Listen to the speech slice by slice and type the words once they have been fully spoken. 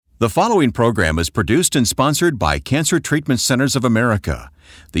The following program is produced and sponsored by Cancer Treatment Centers of America.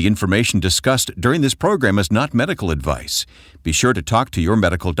 The information discussed during this program is not medical advice. Be sure to talk to your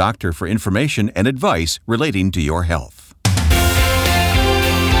medical doctor for information and advice relating to your health.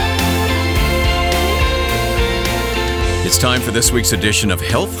 It's time for this week's edition of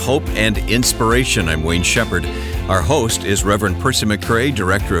Health, Hope, and Inspiration. I'm Wayne Shepherd. Our host is Reverend Percy McCray,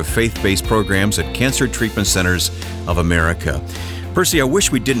 Director of Faith-Based Programs at Cancer Treatment Centers of America. Percy, I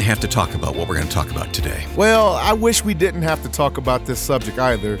wish we didn't have to talk about what we're going to talk about today. Well, I wish we didn't have to talk about this subject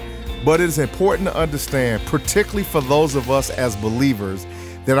either, but it is important to understand, particularly for those of us as believers,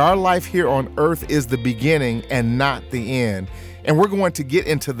 that our life here on earth is the beginning and not the end. And we're going to get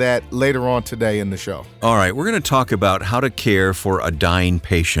into that later on today in the show. All right, we're going to talk about how to care for a dying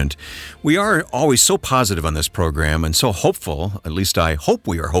patient. We are always so positive on this program and so hopeful, at least I hope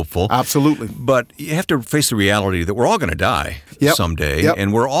we are hopeful. Absolutely. But you have to face the reality that we're all going to die someday,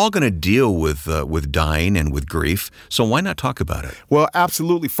 and we're all going to deal with dying and with grief. So why not talk about it? Well,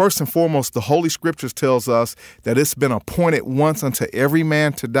 absolutely. First and foremost, the Holy Scriptures tells us that it's been appointed once unto every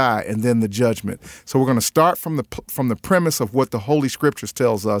man to die and then the judgment. So we're going to start from the premise of what the Holy Scriptures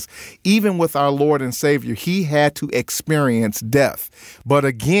tells us. Even with our Lord and Savior, he had to experience death. But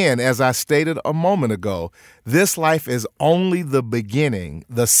again, as I stated a moment ago, this life is only the beginning.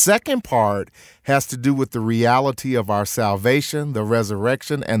 The second part has to do with the reality of our salvation, the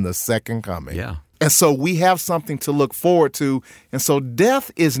resurrection, and the second coming. Yeah. And so we have something to look forward to. And so death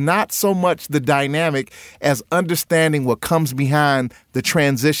is not so much the dynamic as understanding what comes behind the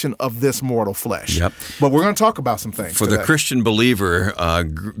transition of this mortal flesh. Yep. But we're going to talk about some things For today. the Christian believer,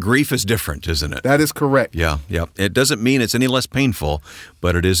 grief is different, isn't it? That is correct. Yeah. It doesn't mean it's any less painful,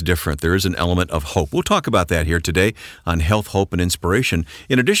 but it is different. There is an element of hope. We'll talk about that here today on Health, Hope, and Inspiration.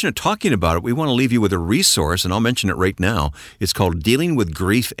 In addition to talking about it, we want to leave you with a resource, and I'll mention it right now. It's called Dealing with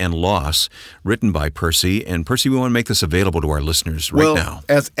Grief and Loss, written by Percy. And Percy, we want to make this available to our listeners right now.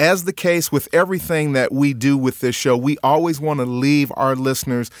 As the case with everything that we do with this show, we always want to leave our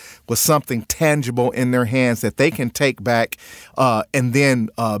listeners with something tangible in their hands that they can take back and then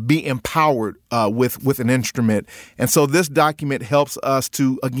be empowered with an instrument. And so this document helps us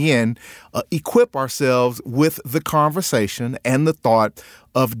to, again, equip ourselves with the conversation and the thought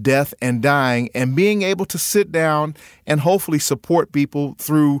of death and dying and being able to sit down and hopefully support people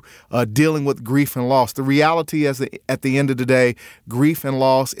through dealing with grief and loss. The reality is that at the end of the day, grief and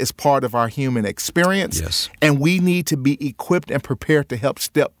loss is part of our human experience. Yes. And we need to be equipped and prepared to help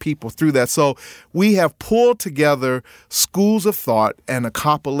step people through that. So we have pulled together schools of thought and a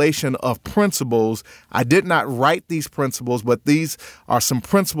compilation of principles. I did not write these principles, but these are some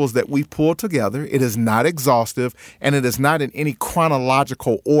principles that we pulled together. It is not exhaustive, and it is not in any chronological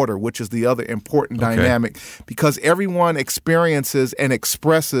order, which is the other important dynamic, because everyone experiences and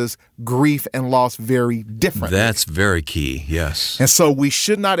expresses grief and loss very differently. That's very key, yes. And so we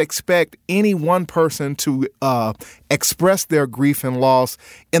should not expect any one person to express their grief and loss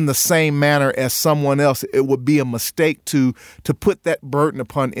in the same manner as someone else. It would be a mistake to put that burden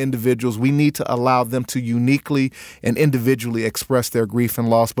upon individuals. We need to allow them to uniquely and individually express their grief and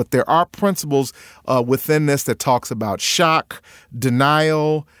loss. But there are principles within this that talks about shock, denial,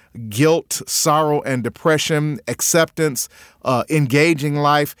 guilt, sorrow, and depression, acceptance, engaging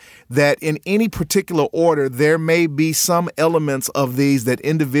life, that in any particular order, there may be some elements of these that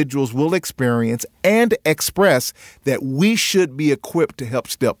individuals will experience and express that we should be equipped to help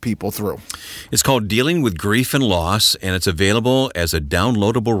step people through. It's called Dealing with Grief and Loss, and it's available as a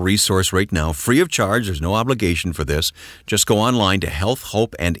downloadable resource right now, free of charge. There's no obligation for this. Just go online to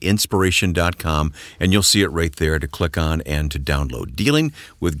healthhopeandinspiration.com, and you'll see it right there to click on and to download. Dealing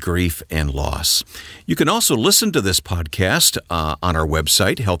with Grief and Loss. You can also listen to this podcast on our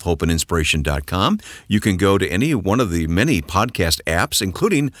website, healthhopeandinspiration.com. You can go to any one of the many podcast apps,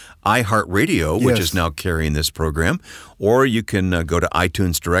 including iHeartRadio, which is now carrying this program, or you can go to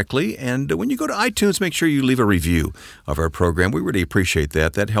iTunes directly. And when you go to iTunes, make sure you leave a review of our program. We really appreciate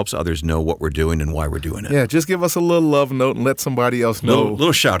that. That helps others know what we're doing and why we're doing it. Yeah, just give us a little love note and let somebody else know.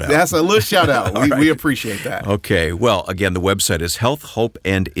 Little shout out. That's a little shout out. We appreciate that. Okay. Well, again, the website is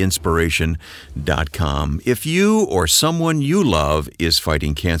healthhopeandinspiration.com. If you or someone you love is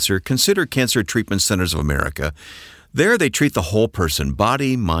fighting cancer, consider Cancer Treatment Centers of America. There, they treat the whole person,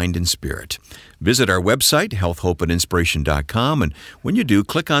 body, mind, and spirit. Visit our website, healthhopeandinspiration.com, and when you do,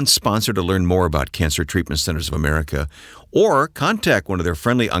 click on Sponsor to learn more about Cancer Treatment Centers of America, or contact one of their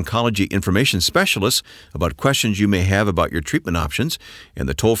friendly oncology information specialists about questions you may have about your treatment options, and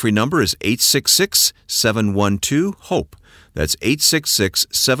the toll-free number is 866-712-HOPE. That's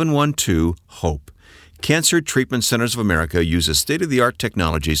 866-712-HOPE. Cancer Treatment Centers of America uses state-of-the-art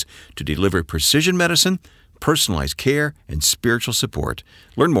technologies to deliver precision medicine, personalized care, and spiritual support.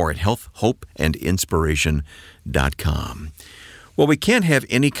 Learn more at healthhopeandinspiration.com. Well, we can't have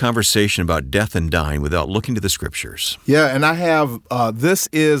any conversation about death and dying without looking to the Scriptures. Yeah, and I have, this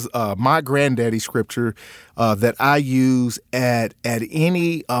is my granddaddy scripture that I use at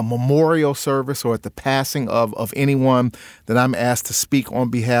any memorial service or at the passing of anyone that I'm asked to speak on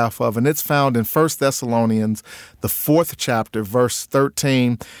behalf of. And it's found in 1 Thessalonians, the 4th chapter, verse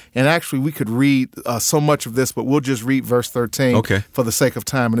 13. And actually, we could read so much of this, but we'll just read verse 13 for the sake of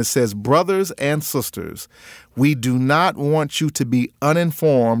time. And it says, "Brothers and sisters, we do not want you to be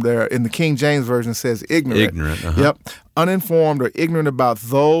uninformed." There in the King James Version says ignorant. Ignorant. Yep. Uninformed or ignorant about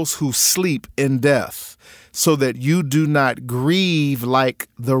those who sleep in death, so that you do not grieve like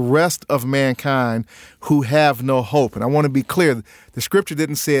the rest of mankind who have no hope. And I want to be clear, the scripture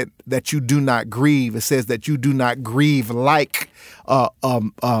didn't say that you do not grieve. It says that you do not grieve like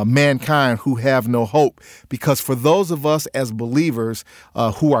mankind who have no hope. Because for those of us as believers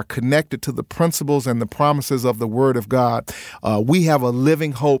who are connected to the principles and the promises of the Word of God, we have a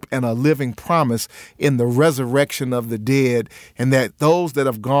living hope and a living promise in the resurrection of the dead, and that those that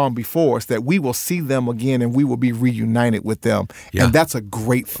have gone before us, that we will see them again and we will be reunited with them. Yeah. And that's a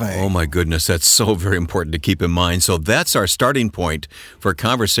great thing. Oh, my goodness. That's so very important to keep in mind. So that's our starting point for a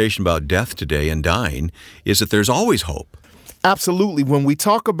conversation about death today and dying, is that there's always hope. Absolutely. When we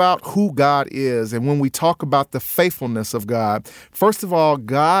talk about who God is and when we talk about the faithfulness of God, first of all,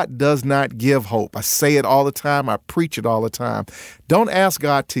 God does not give hope. I say it all the time. I preach it all the time. Don't ask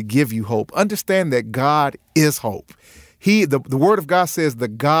God to give you hope. Understand that God is hope. The Word of God says the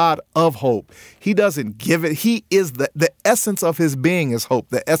God of hope. He doesn't give it. He is the essence of his being is hope.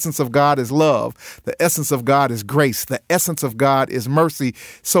 The essence of God is love. The essence of God is grace. The essence of God is mercy.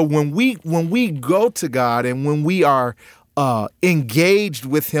 So when we go to God and when we are engaged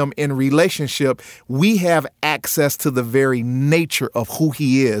with him in relationship, we have access to the very nature of who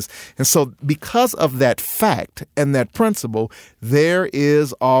he is. And so because of that fact and that principle, there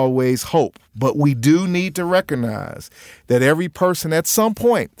is always hope. But we do need to recognize that every person at some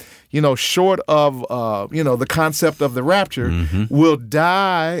point, short of, the concept of the rapture, will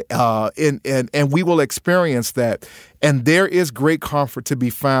die and we will experience that. And there is great comfort to be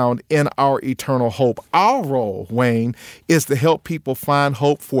found in our eternal hope. Our role, Wayne, is to help people find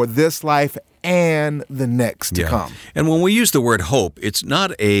hope for this life and the next to come. And when we use the word hope, it's not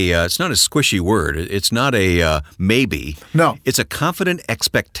a squishy word. It's not a maybe. No, it's a confident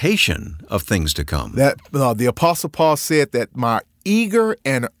expectation of things to come. That the Apostle Paul said that my eager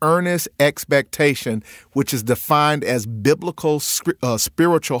and earnest expectation, which is defined as biblical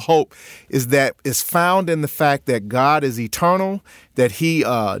spiritual hope, is found in the fact that God is eternal, that he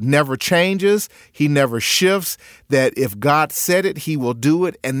never changes, he never shifts, that if God said it, he will do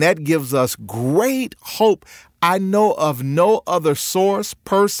it, and that gives us great hope. I know of no other source,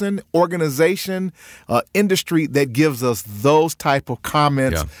 person, organization, industry that gives us those type of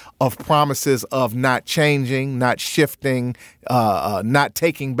comments of promises of not changing, not shifting, not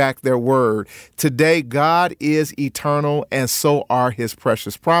taking back their word. Today, God is eternal, and so are his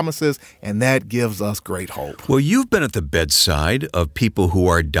precious promises, and that gives us great hope. Well, you've been at the bedside of people who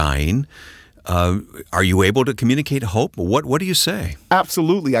are dying. Are you able to communicate hope? What do you say?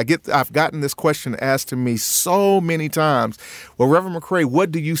 Absolutely. I've gotten this question asked to me so many times. Well, Reverend McCray,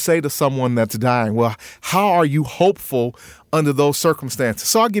 what do you say to someone that's dying? Well, how are you hopeful under those circumstances?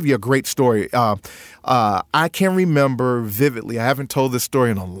 So I'll give you a great story. I can remember vividly, I haven't told this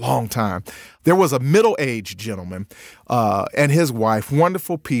story in a long time. There was a middle-aged gentleman and his wife,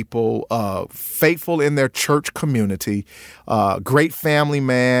 wonderful people, faithful in their church community, great family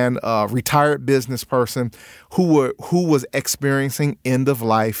man, retired business person who was experiencing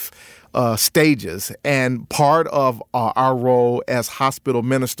end-of-life stages. And part of our role as hospital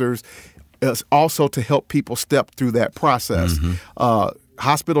ministers is also to help people step through that process.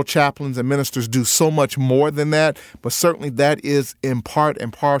 Hospital chaplains and ministers do so much more than that, but certainly that is in part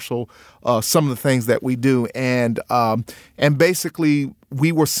and partial some of the things that we do. And basically,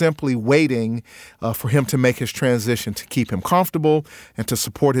 we were simply waiting for him to make his transition, to keep him comfortable and to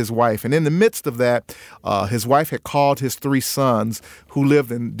support his wife. And in the midst of that, his wife had called his 3 sons who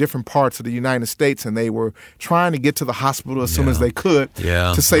lived in different parts of the United States, and they were trying to get to the hospital as soon as they could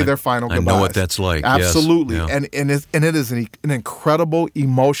to say their final goodbyes. I know what that's like. Absolutely. Yes. Yeah. And it is an incredible,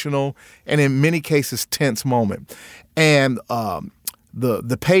 emotional, and in many cases tense moment. And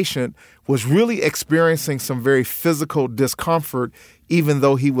the patient was really experiencing some very physical discomfort, even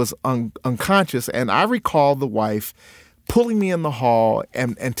though he was unconscious. And I recall the wife pulling me in the hall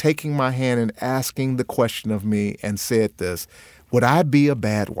and taking my hand and asking the question of me and said this: would I be a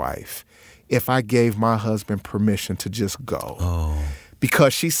bad wife if I gave my husband permission to just go? Oh.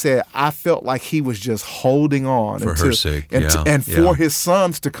 Because she said, I felt like he was just holding on. For her sake, and for his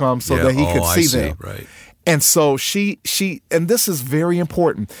sons to come so that he could see them. Right. And so she, and this is very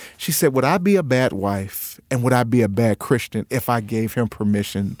important. She said, would I be a bad wife and would I be a bad Christian if I gave him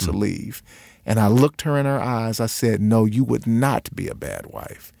permission to leave? And I looked her in her eyes. I said, no, you would not be a bad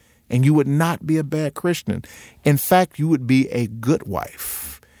wife and you would not be a bad Christian. In fact, you would be a good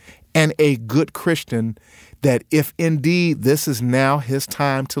wife and a good Christian, that if indeed this is now his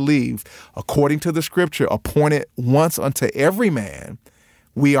time to leave, according to the scripture, appointed once unto every man,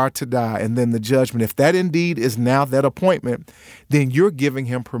 we are to die, and then the judgment. If that indeed is now that appointment, then you're giving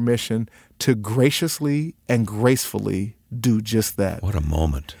him permission to graciously and gracefully do just that. What a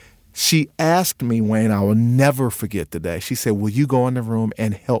moment. She asked me, Wayne, I will never forget the day. She said, will you go in the room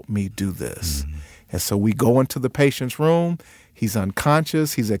and help me do this? Mm-hmm. And so we go into the patient's room. He's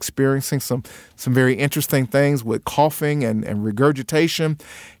unconscious. He's experiencing some very interesting things with coughing and regurgitation.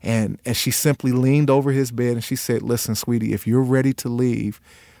 And she simply leaned over his bed and she said, listen, sweetie, if you're ready to leave,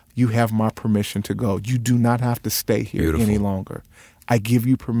 you have my permission to go. You do not have to stay here Beautiful. Any longer. I give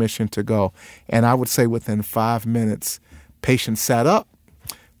you permission to go. And I would say within 5 minutes, patient sat up,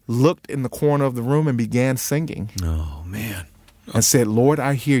 looked in the corner of the room and began singing. Oh, man. And said, Lord,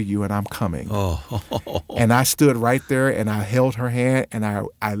 I hear you and I'm coming. Oh. And I stood right there and I held her hand and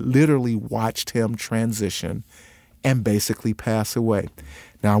I literally watched him transition and basically pass away.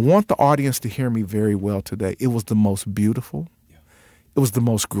 Now, I want the audience to hear me very well today. It was the most beautiful. It was the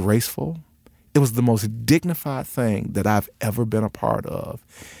most graceful. It was the most dignified thing that I've ever been a part of.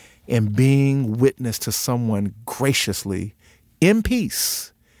 And being witness to someone graciously, in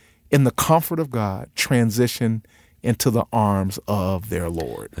peace, in the comfort of God, transition into the arms of their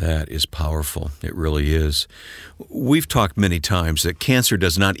Lord. That is powerful. It really is. We've talked many times that cancer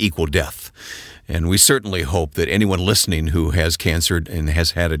does not equal death. And we certainly hope that anyone listening who has cancer and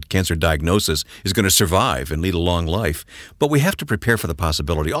has had a cancer diagnosis is going to survive and lead a long life. But we have to prepare for the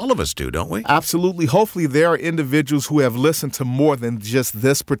possibility. All of us do, don't we? Absolutely. Hopefully there are individuals who have listened to more than just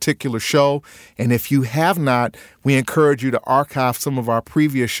this particular show. And if you have not, we encourage you to archive some of our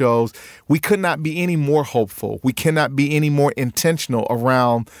previous shows. We could not be any more hopeful. We cannot be any more intentional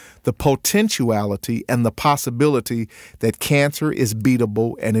around the potentiality and the possibility that cancer is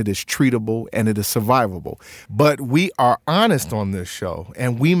beatable and it is treatable and it is survivable. But we are honest on this show,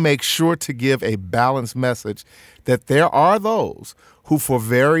 and we make sure to give a balanced message that there are those who, for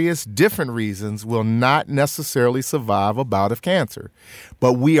various different reasons, will not necessarily survive a bout of cancer.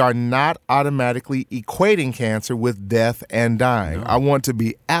 But we are not automatically equating cancer with death and dying. No. I want to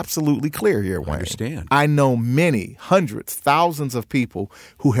be absolutely clear here, Wayne. I understand. I know many, hundreds, thousands of people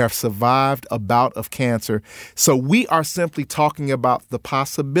who have survived a bout of cancer. So we are simply talking about the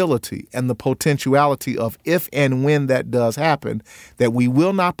possibility and the potentiality of if and when that does happen, that we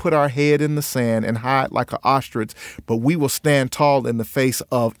will not put our head in the sand and hide like an ostrich, but we will stand tall in the face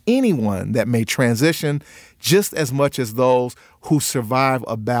of anyone that may transition, just as much as those who survive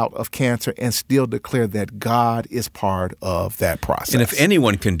a bout of cancer and still declare that God is part of that process. And if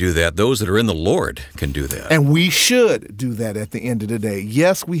anyone can do that, those that are in the Lord can do that. And we should do that at the end of the day.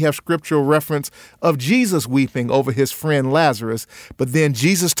 Yes, we have scriptural reference of Jesus weeping over his friend Lazarus, but then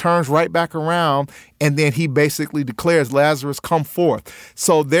Jesus turns right back around and then he basically declares, Lazarus, come forth.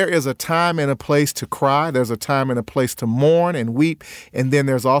 So there is a time and a place to cry. There's a time and a place to mourn and weep. And then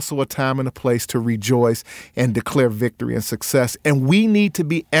there's also a time and a place to rejoice and declare victory and success. And we need to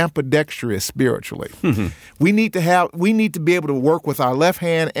be ambidextrous spiritually. Mm-hmm. We need to be able to work with our left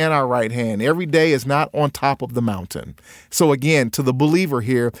hand and our right hand. Every day is not on top of the mountain. So again, to the believer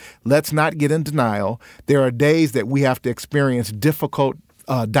here, let's not get in denial. There are days that we have to experience difficult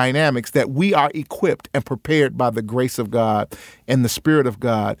dynamics, that we are equipped and prepared by the grace of God and the Spirit of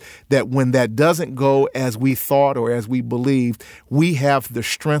God, that when that doesn't go as we thought or as we believed, we have the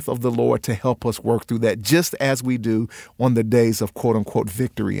strength of the Lord to help us work through that, just as we do on the days of quote-unquote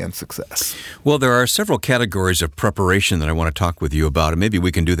victory and success. Well, there are several categories of preparation that I want to talk with you about, and maybe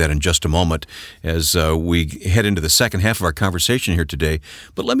we can do that in just a moment as we head into the second half of our conversation here today.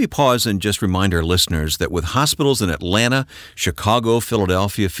 But let me pause and just remind our listeners that with hospitals in Atlanta, Chicago, Philadelphia,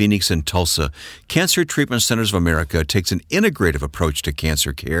 Phoenix, and Tulsa, Cancer Treatment Centers of America takes an integrative approach to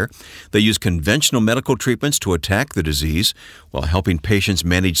cancer care. They use conventional medical treatments to attack the disease while helping patients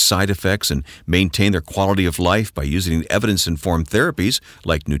manage side effects and maintain their quality of life by using evidence-informed therapies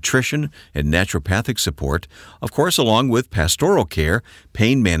like nutrition and naturopathic support, of course, along with pastoral care,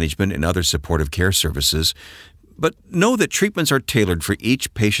 pain management, and other supportive care services. But know that treatments are tailored for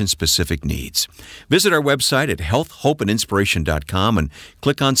each patient's specific needs. Visit our website at healthhopeandinspiration.com and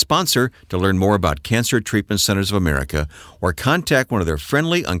click on Sponsor to learn more about Cancer Treatment Centers of America, or contact one of their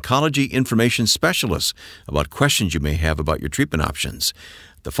friendly oncology information specialists about questions you may have about your treatment options.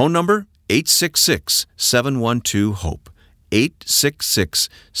 The phone number, 866-712-HOPE.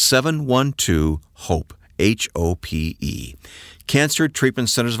 866-712-HOPE. HOPE. Cancer Treatment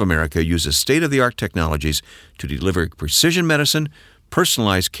Centers of America uses state-of-the-art technologies to deliver precision medicine,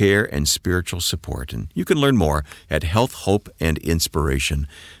 personalized care, and spiritual support. And you can learn more at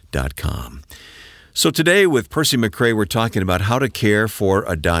healthhopeandinspiration.com. So today with Percy McCray, we're talking about how to care for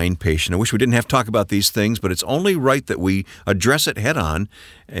a dying patient. I wish we didn't have to talk about these things, but it's only right that we address it head on.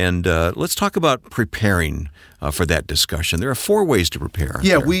 And let's talk about preparing for that discussion. There are 4 ways to prepare.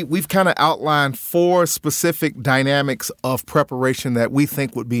 Yeah, we've kind of outlined 4 specific dynamics of preparation that we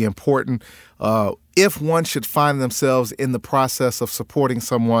think would be important if one should find themselves in the process of supporting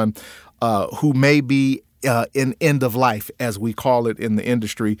someone who may be in end of life, as we call it in the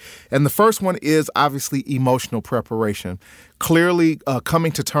industry. And the first one is obviously emotional preparation. Clearly,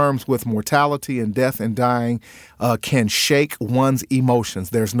 coming to terms with mortality and death and dying can shake one's emotions.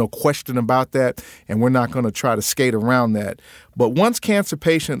 There's no question about that, and we're not going to try to skate around that. But once cancer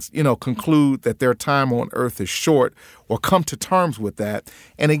patients, conclude that their time on earth is short or come to terms with that,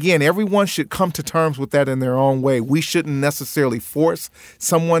 and again, everyone should come to terms with that in their own way. We shouldn't necessarily force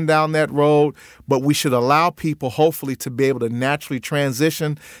someone down that road, but we should allow people, hopefully, to be able to naturally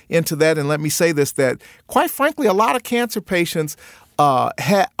transition into that. And let me say this, that quite frankly, a lot of cancer patients are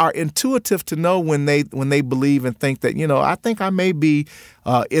intuitive to know when they believe and think that, I think I may be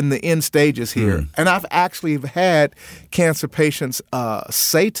in the end stages here. And I've actually had cancer patients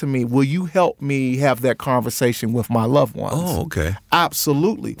say to me, will you help me have that conversation with my loved ones? Oh, okay.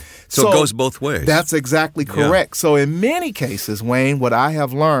 Absolutely. So it goes both ways. That's exactly correct. Yeah. So in many cases, Wayne, what I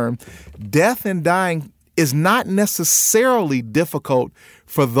have learned, death and dying is not necessarily difficult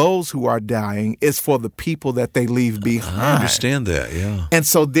for those who are dying. It's for the people that they leave behind. I understand that, yeah. And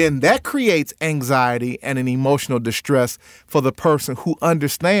so then that creates anxiety and an emotional distress for the person who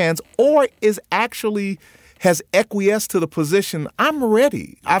understands or is actually has acquiesced to the position. I'm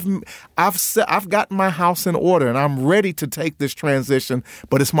ready. I've gotten my house in order and I'm ready to take this transition,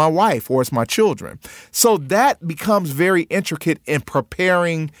 but it's my wife or it's my children. So that becomes very intricate in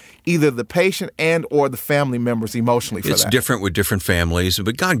preparing either the patient and or the family members emotionally for that. It's different with different families,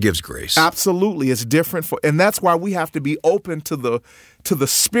 but God gives grace. Absolutely. It's different and that's why we have to be open to the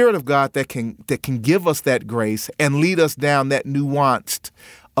Spirit of God that can give us that grace and lead us down that nuanced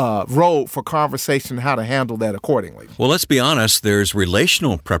road for conversation, how to handle that accordingly. Well, let's be honest, there's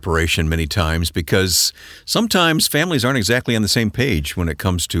relational preparation many times because sometimes families aren't exactly on the same page when it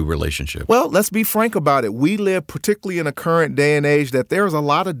comes to relationships. Well, let's be frank about it. We live, particularly in a current day and age, that there's a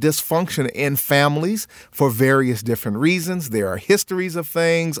lot of dysfunction in families for various different reasons. There are histories of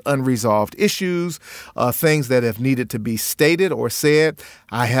things, unresolved issues, things that have needed to be stated or said.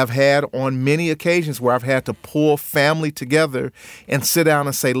 I have had on many occasions where I've had to pull family together and sit down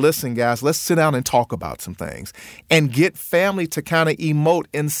and say, listen, guys, let's sit down and talk about some things and get family to kind of emote,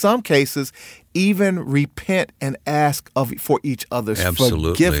 in some cases, even repent and ask for each other's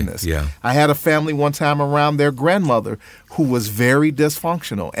forgiveness. Yeah. I had a family one time around their grandmother who was very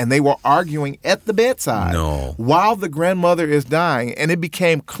dysfunctional, and they were arguing at the bedside while the grandmother is dying, and it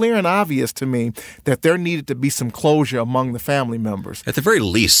became clear and obvious to me that there needed to be some closure among the family members. At the very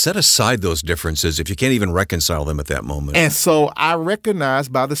least, set aside those differences if you can't even reconcile them at that moment. And so I recognize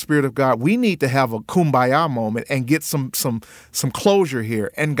by the Spirit of God, we need to have a kumbaya moment and get some closure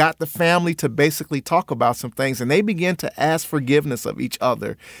here, and got the family to basically talk about some things, and they began to ask forgiveness of each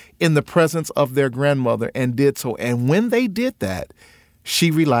other in the presence of their grandmother, and did so. And when they did that,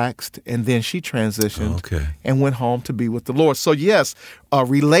 she relaxed, and then she transitioned and went home to be with the Lord. So yes,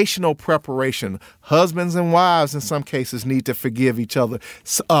 relational preparation. Husbands and wives in some cases need to forgive each other.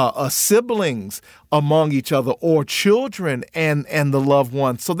 Siblings among each other, or children and the loved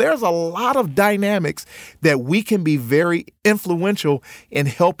ones. So there's a lot of dynamics that we can be very influential in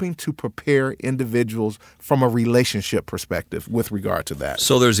helping to prepare individuals from a relationship perspective with regard to that.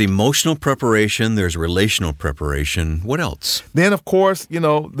 So there's emotional preparation, there's relational preparation. What else? Then, of course,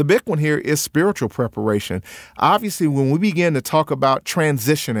 the big one here is spiritual preparation. Obviously, when we begin to talk about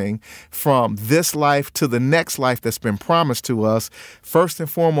transitioning from this life to the next life that's been promised to us, first and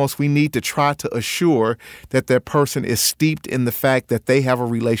foremost, we need to try to assure sure that that person is steeped in the fact that they have a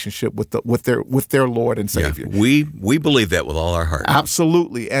relationship with their Lord and Savior. Yeah, we believe that with all our heart.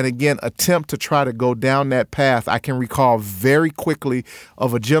 Absolutely. And again, attempt to try to go down that path. I can recall very quickly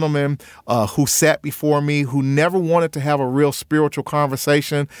of a gentleman who sat before me who never wanted to have a real spiritual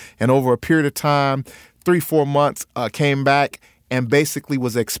conversation, and over a period of time, 3-4 months, came back and basically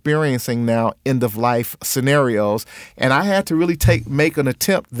was experiencing now end-of-life scenarios. And I had to really make an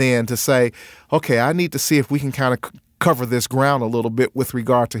attempt then to say, okay, I need to see if we can kind of cover this ground a little bit with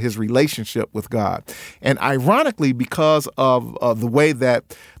regard to his relationship with God. And ironically, because of the way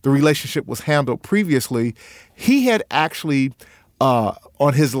that the relationship was handled previously, he had actually,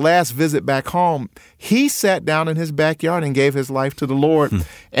 on his last visit back home, he sat down in his backyard and gave his life to the Lord.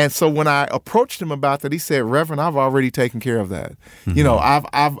 And so when I approached him about that, he said, "Reverend, I've already taken care of that. You know,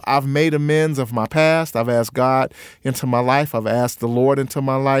 I've made amends of my past. I've asked God into my life. I've asked the Lord into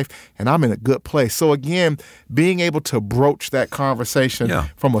my life, and I'm in a good place." So again, being able to broach that conversation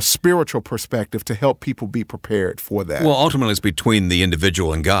from a spiritual perspective to help people be prepared for that. Well, ultimately, it's between the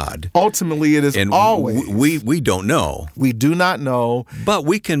individual and God. Ultimately, it is and always. We don't know. We do not know. But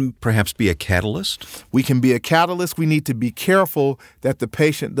we can perhaps be a catalyst. We can be a catalyst. We need to be careful that the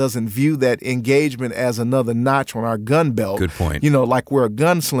patient doesn't view that engagement as another notch on our gun belt. Good point. You know, like we're a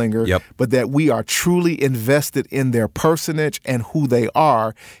gunslinger, Yep. but that we are truly invested in their personage and who they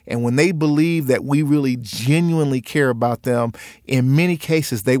are. And when they believe that we really genuinely care about them, in many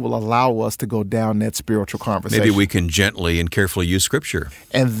cases, they will allow us to go down that spiritual conversation. Maybe we can gently and carefully use Scripture.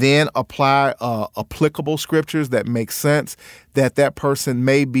 And then apply applicable scriptures that make sense, that person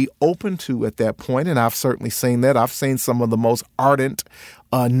may be open to at that point. And I've certainly seen that. I've seen some of the most ardent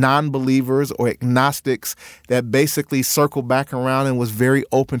non-believers or agnostics that basically circled back around and was very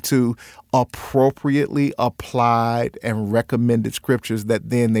open to appropriately applied and recommended scriptures that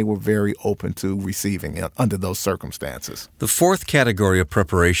then they were very open to receiving under those circumstances. The fourth category of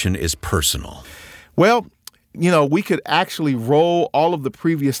preparation is personal. Well, you know, we could actually roll all of the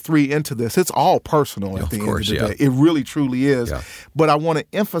previous three into this. It's all personal at the end of the day. It really, truly is. Yeah. But I want to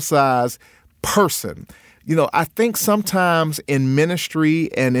emphasize person. You know, I think sometimes in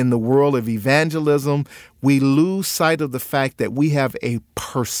ministry and in the world of evangelism, we lose sight of the fact that we have a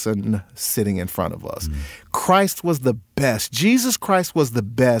person sitting in front of us. Christ was the best. Jesus Christ was the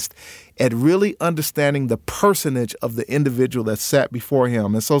best at really understanding the personage of the individual that sat before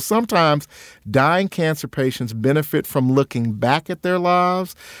him. And so sometimes dying cancer patients benefit from looking back at their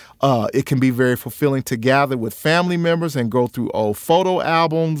lives. It can be very fulfilling to gather with family members and go through old photo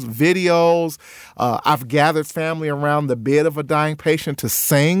albums, videos. I've gathered family around the bed of a dying patient to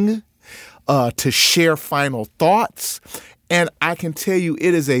sing, to share final thoughts. And I can tell you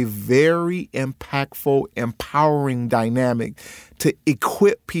it is a very impactful, empowering dynamic to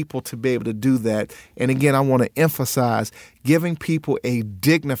equip people to be able to do that. And again, I want to emphasize giving people a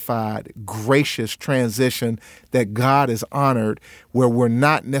dignified, gracious transition that God has honored, where we're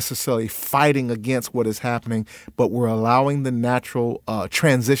not necessarily fighting against what is happening, but we're allowing the natural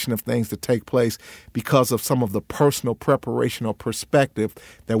transition of things to take place because of some of the personal preparation or perspective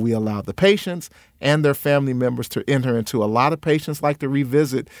that we allow the patients and their family members to enter into. A lot of patients like to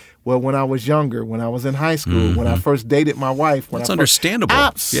revisit, well, when I was younger, when I was in high school, when I first dated my wife. That's understandable.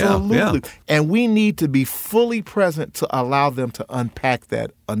 Absolutely. Yeah. And we need to be fully present to allow them to unpack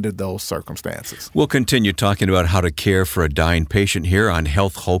that under those circumstances. We'll continue talking about how to care for a dying patient here on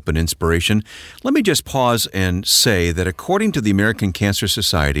Health, Hope, and Inspiration. Let me just pause and say that according to the American Cancer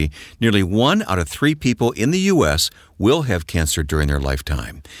Society, nearly 1 out of 3 people in the U.S. will have cancer during their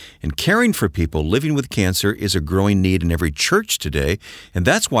lifetime. And caring for people living with cancer is a growing need in every church today, and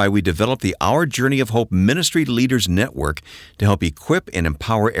that's why we developed the Our Journey of Hope Ministry Leaders Network to help equip and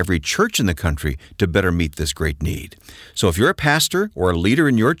empower every church in the country to better meet this great need. So if you're a pastor or a leader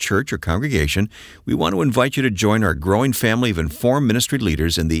in your church or congregation, we want to invite you to join our growing family of informed ministry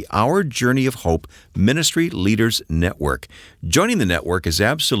leaders in the Our Journey of Hope Ministry Leaders Network. Joining the network is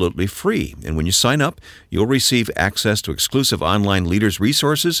absolutely free, and when you sign up, you'll receive access to exclusive online leaders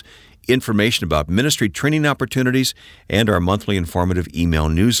resources, information about ministry training opportunities, and our monthly informative email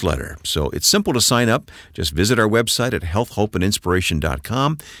newsletter. So it's simple to sign up. Just visit our website at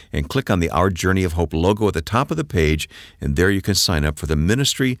healthhopeandinspiration.com and click on the Our Journey of Hope logo at the top of the page, and there you can sign up for the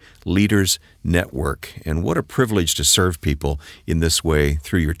Ministry Leaders Network. And what a privilege to serve people in this way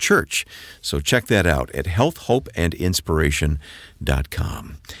through your church. So check that out at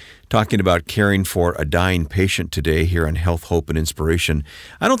healthhopeandinspiration.com. talking about caring for a dying patient today here on Health, Hope, and Inspiration.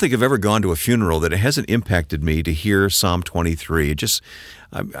 I don't think I've ever gone to a funeral that it hasn't impacted me to hear Psalm 23. It just,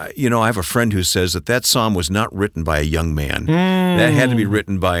 I have a friend who says that psalm was not written by a young man. That had to be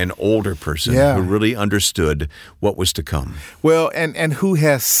written by an older person who really understood what was to come. Well, and who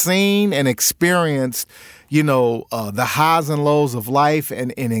has seen and experienced the highs and lows of life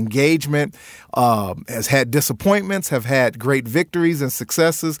and engagement, has had disappointments, have had great victories and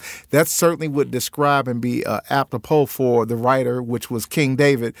successes. That certainly would describe and be apropos for the writer, which was King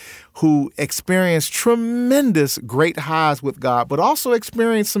David, who experienced tremendous great highs with God, but also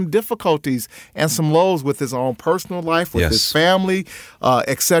experienced some difficulties and some lows with his own personal life, with his family,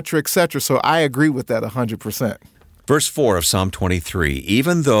 et cetera, et cetera. So I agree with that 100%. Verse 4 of Psalm 23,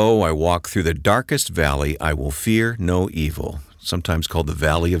 even though I walk through the darkest valley, I will fear no evil. Sometimes called the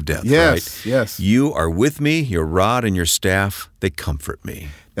valley of death, right? Yes. You are with me, your rod and your staff, they comfort me.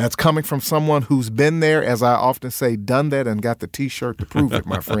 That's coming from someone who's been there, as I often say, done that and got the T-shirt to prove it,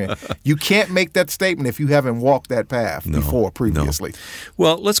 my friend. You can't make that statement if you haven't walked that path previously.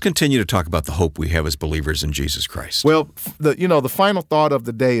 Well, let's continue to talk about the hope we have as believers in Jesus Christ. Well, the final thought of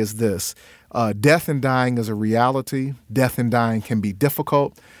the day is this. Death and dying is a reality. Death and dying can be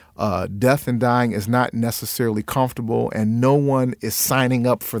difficult. Death and dying is not necessarily comfortable, and no one is signing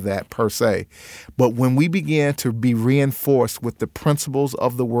up for that per se. But when we begin to be reinforced with the principles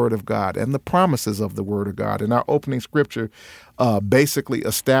of the Word of God and the promises of the Word of God, and our opening scripture basically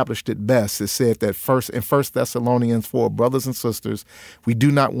established it best. It said that in 1 Thessalonians 4, brothers and sisters, we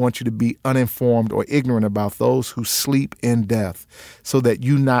do not want you to be uninformed or ignorant about those who sleep in death, so that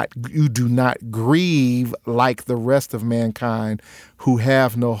you do not grieve like the rest of mankind who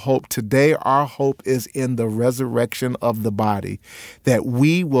have no hope. Today, our hope is in the resurrection of the body, that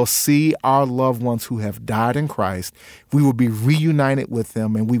we will see our loved ones who have died in Christ. We will be reunited with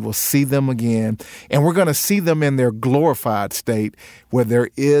them, and we will see them again. And we're going to see them in their glorified state, where there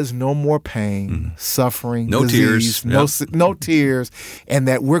is no more pain, suffering, disease, no tears, and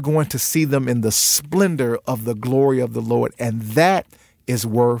that we're going to see them in the splendor of the glory of the Lord. And that is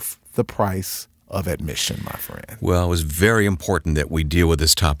worth the price of admission, my friend. Well, it was very important that we deal with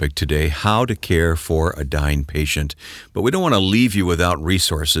this topic today, how to care for a dying patient. But we don't want to leave you without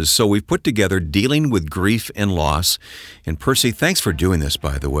resources, so we've put together Dealing with Grief and Loss. And Percy, thanks for doing this,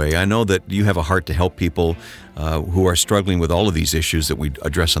 by the way. I know that you have a heart to help people who are struggling with all of these issues that we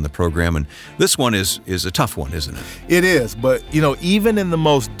address on the program. And this one is a tough one, isn't it? It is. But, even in the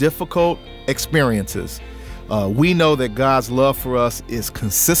most difficult experiences, we know that God's love for us is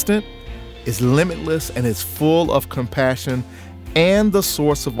consistent, is limitless, and is full of compassion and the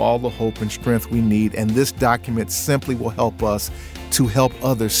source of all the hope and strength we need. And this document simply will help us to help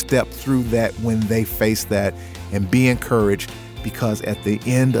others step through that when they face that, and be encouraged, because at the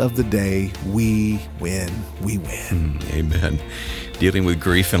end of the day, we win. We win. Amen. Dealing with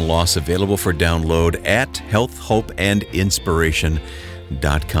Grief and Loss, available for download at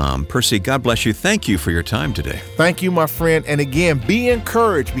healthhopeandinspiration.com. Percy, God bless you. Thank you for your time today. Thank you, my friend. And again, be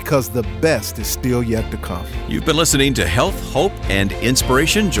encouraged, because the best is still yet to come. You've been listening to Health, Hope, and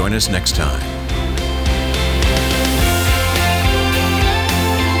Inspiration. Join us next time.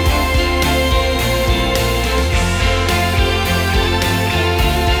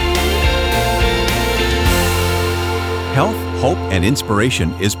 Health, Hope, and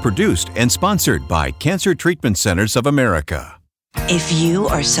Inspiration is produced and sponsored by Cancer Treatment Centers of America. If you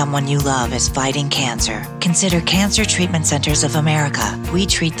or someone you love is fighting cancer, consider Cancer Treatment Centers of America. We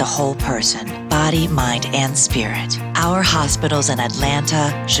treat the whole person, body, mind, and spirit. Our hospitals in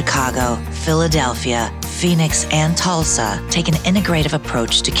Atlanta, Chicago, Philadelphia, Phoenix, and Tulsa take an integrative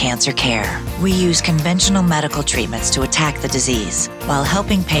approach to cancer care. We use conventional medical treatments to attack the disease, while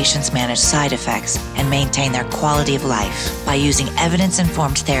helping patients manage side effects and maintain their quality of life by using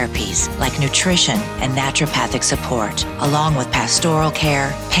evidence-informed therapies like nutrition and naturopathic support, along with pastoral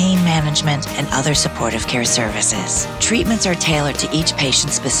care, pain management, and other supportive care services. Treatments are tailored to each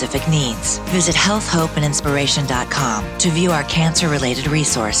patient's specific needs. Visit healthhopeandinspiration.com to view our cancer-related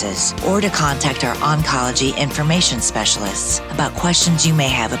resources, or to contact our oncology information specialists about questions you may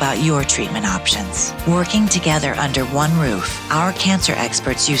have about your treatment options. Working together under one roof, our cancer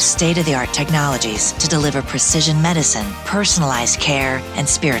experts use state-of-the-art technologies to deliver precision medicine, personalized care, and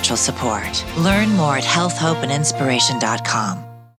spiritual support. Learn more at healthhopeandinspiration.com.